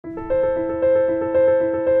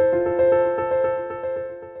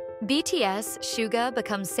BTS Suga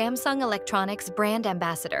becomes Samsung Electronics brand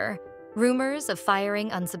ambassador. Rumors of firing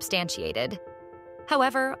unsubstantiated.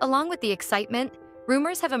 However, along with the excitement,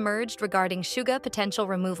 rumors have emerged regarding Suga potential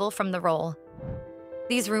removal from the role.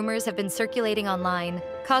 These rumors have been circulating online,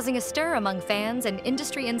 causing a stir among fans and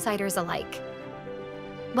industry insiders alike.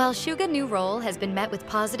 While Suga's new role has been met with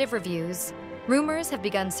positive reviews, rumors have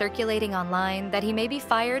begun circulating online that he may be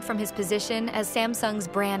fired from his position as Samsung's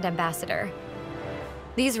brand ambassador.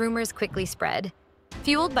 These rumors quickly spread,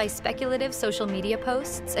 fueled by speculative social media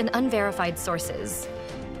posts and unverified sources.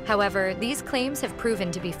 However, these claims have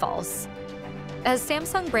proven to be false. As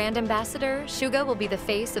Samsung brand ambassador, Suga will be the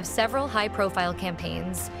face of several high-profile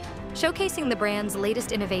campaigns, showcasing the brand's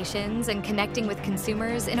latest innovations and connecting with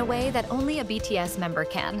consumers in a way that only a BTS member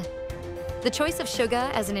can. The choice of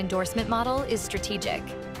Suga as an endorsement model is strategic.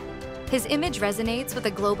 His image resonates with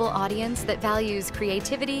a global audience that values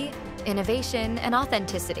creativity, innovation, and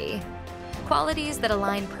authenticity, qualities that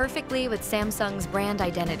align perfectly with Samsung's brand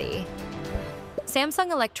identity.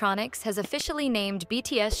 Samsung Electronics has officially named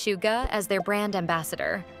BTS Suga as their brand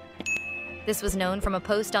ambassador. This was known from a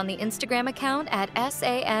post on the Instagram account at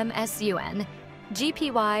SAMSUN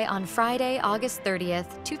GPY on Friday, August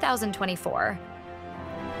 30th, 2024.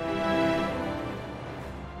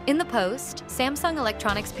 In the post, Samsung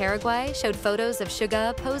Electronics Paraguay showed photos of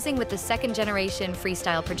Suga posing with the second-generation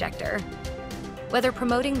freestyle projector. Whether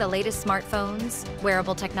promoting the latest smartphones,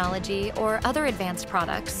 wearable technology, or other advanced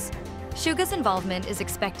products, Suga's involvement is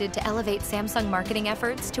expected to elevate Samsung marketing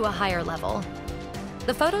efforts to a higher level.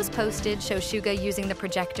 The photos posted show Suga using the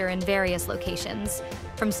projector in various locations,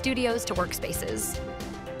 from studios to workspaces.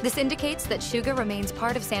 This indicates that Suga remains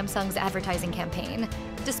part of Samsung's advertising campaign,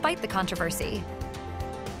 despite the controversy.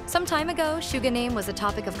 Some time ago, Suga's name was a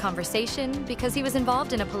topic of conversation because he was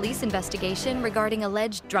involved in a police investigation regarding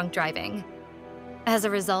alleged drunk driving. As a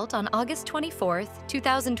result, on August 24,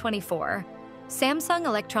 2024, Samsung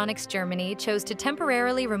Electronics Germany chose to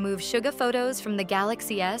temporarily remove Suga photos from the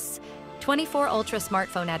Galaxy S24 Ultra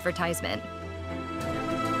smartphone advertisement.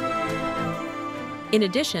 In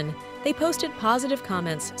addition, they posted positive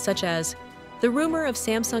comments such as, "The rumor of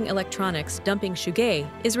Samsung Electronics dumping Suga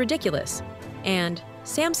is ridiculous," and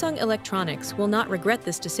 "Samsung Electronics will not regret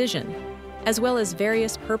this decision," as well as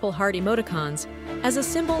various purple heart emoticons as a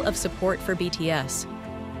symbol of support for BTS.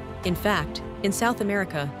 In fact, in South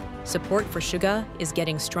America, support for Suga is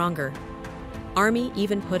getting stronger. ARMY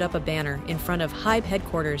even put up a banner in front of HYBE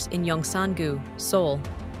headquarters in Yongsan-gu, Seoul,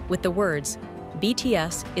 with the words,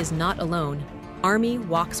 "BTS is not alone, ARMY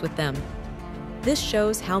walks with them." This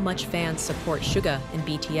shows how much fans support Suga and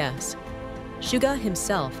BTS. Suga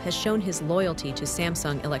himself has shown his loyalty to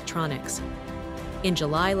Samsung Electronics. In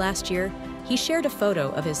July last year, he shared a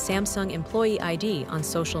photo of his Samsung employee ID on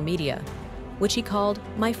social media, which he called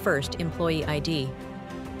 "My First Employee ID."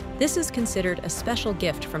 This is considered a special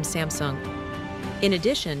gift from Samsung. In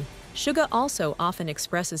addition, Suga also often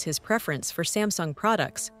expresses his preference for Samsung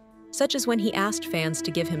products, such as when he asked fans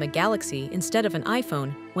to give him a Galaxy instead of an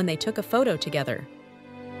iPhone when they took a photo together.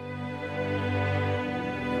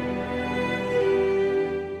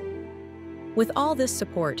 With all this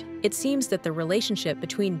support, it seems that the relationship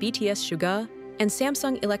between BTS Suga and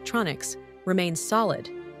Samsung Electronics remains solid.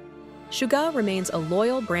 Suga remains a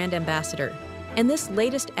loyal brand ambassador, and this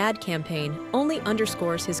latest ad campaign only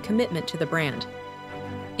underscores his commitment to the brand.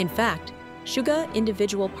 In fact, Suga's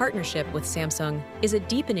individual partnership with Samsung is a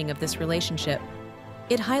deepening of this relationship.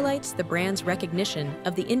 It highlights the brand's recognition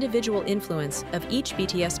of the individual influence of each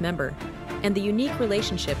BTS member and the unique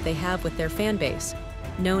relationship they have with their fan base,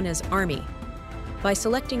 known as ARMY. By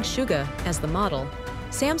selecting Suga as the model,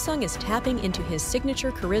 Samsung is tapping into his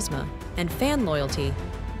signature charisma and fan loyalty,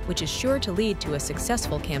 which is sure to lead to a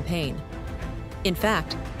successful campaign. In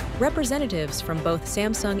fact, representatives from both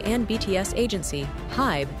Samsung and BTS agency,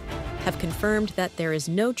 HYBE, have confirmed that there is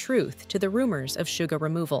no truth to the rumors of Suga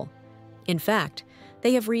removal. In fact,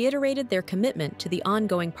 they have reiterated their commitment to the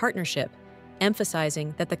ongoing partnership,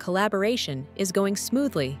 emphasizing that the collaboration is going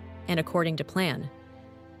smoothly and according to plan.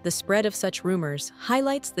 The spread of such rumors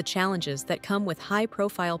highlights the challenges that come with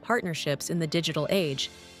high-profile partnerships in the digital age,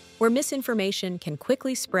 where misinformation can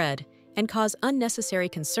quickly spread and cause unnecessary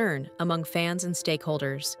concern among fans and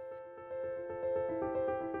stakeholders.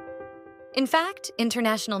 In fact,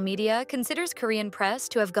 international media considers Korean press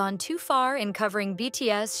to have gone too far in covering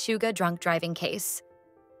BTS Suga drunk driving case.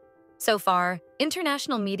 So far,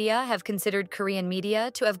 international media have considered Korean media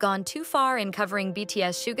to have gone too far in covering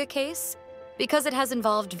BTS Suga case because it has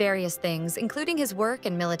involved various things, including his work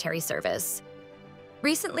and military service.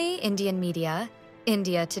 Recently, Indian media,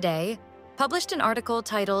 India Today, published an article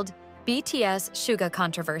titled BTS Suga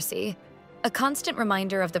controversy, a constant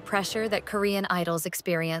reminder of the pressure that Korean idols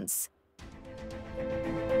experience.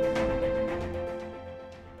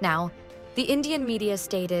 Now, the Indian media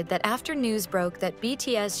stated that after news broke that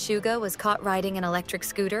BTS Suga was caught riding an electric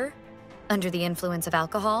scooter under the influence of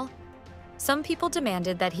alcohol, some people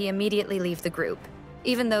demanded that he immediately leave the group,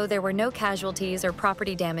 even though there were no casualties or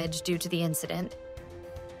property damage due to the incident.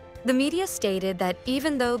 The media stated that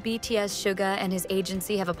even though BTS Suga and his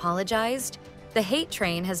agency have apologized, the hate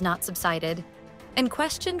train has not subsided, and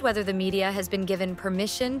questioned whether the media has been given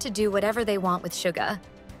permission to do whatever they want with Suga.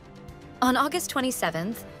 On August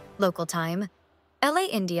 27th, local time, LA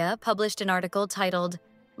India published an article titled,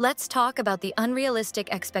 "Let's Talk About the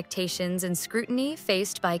Unrealistic Expectations and Scrutiny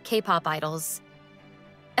Faced by K-pop Idols."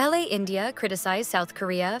 LA India criticized South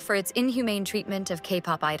Korea for its inhumane treatment of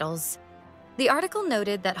K-pop idols. The article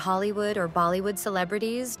noted that Hollywood or Bollywood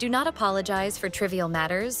celebrities do not apologize for trivial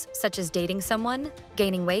matters, such as dating someone,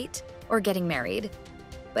 gaining weight, or getting married.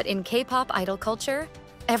 But in K-pop idol culture,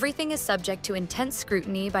 everything is subject to intense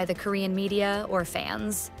scrutiny by the Korean media or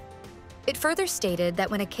fans. It further stated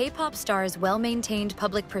that when a K-pop star's well-maintained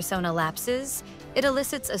public persona lapses, it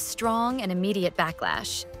elicits a strong and immediate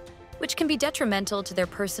backlash, which can be detrimental to their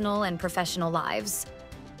personal and professional lives.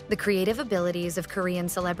 The creative abilities of Korean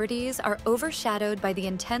celebrities are overshadowed by the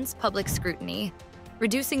intense public scrutiny,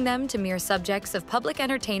 reducing them to mere subjects of public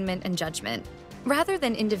entertainment and judgment, rather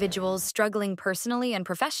than individuals struggling personally and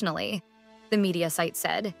professionally, the media site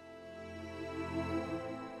said.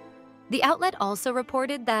 The outlet also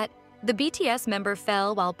reported that the BTS member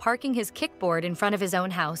fell while parking his kickboard in front of his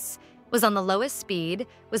own house, was on the lowest speed,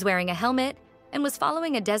 was wearing a helmet, and was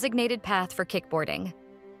following a designated path for kickboarding.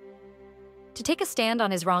 To take a stand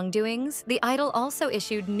on his wrongdoings, the idol also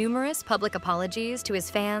issued numerous public apologies to his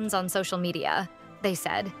fans on social media, they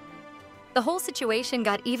said. The whole situation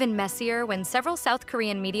got even messier when several South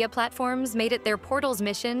Korean media platforms made it their portal's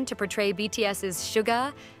mission to portray BTS's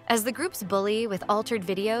Suga as the group's bully with altered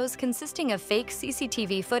videos consisting of fake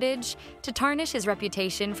CCTV footage to tarnish his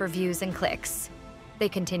reputation for views and clicks. They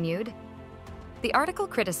continued. The article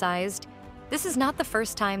criticized, "This is not the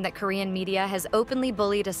first time that Korean media has openly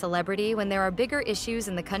bullied a celebrity when there are bigger issues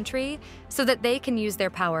in the country so that they can use their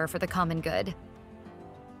power for the common good."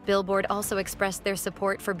 Billboard also expressed their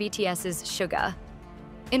support for BTS's Suga.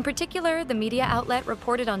 In particular, the media outlet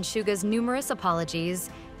reported on Suga's numerous apologies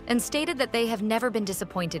and stated that they have never been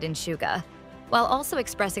disappointed in Suga, while also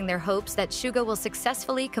expressing their hopes that Suga will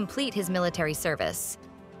successfully complete his military service.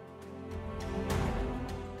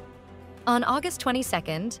 On August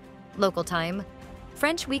 22nd, local time,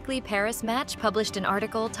 French weekly Paris Match published an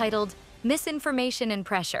article titled "Misinformation and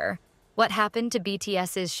Pressure: What Happened to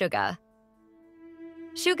BTS's Suga?"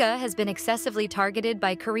 Suga has been excessively targeted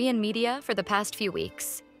by Korean media for the past few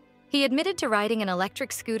weeks. He admitted to riding an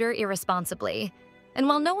electric scooter irresponsibly, and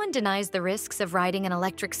while no one denies the risks of riding an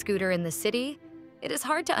electric scooter in the city, it is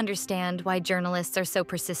hard to understand why journalists are so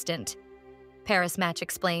persistent, Paris Match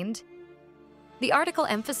explained. The article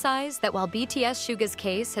emphasized that while BTS Suga's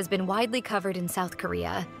case has been widely covered in South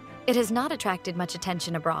Korea, it has not attracted much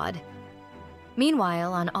attention abroad.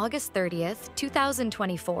 Meanwhile, on August 30th,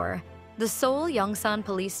 2024, the Seoul Yongsan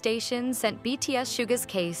Police Station sent BTS Suga's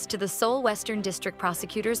case to the Seoul Western District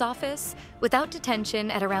Prosecutor's Office without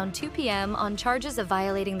detention at around 2 p.m. on charges of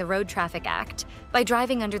violating the Road Traffic Act by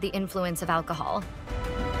driving under the influence of alcohol.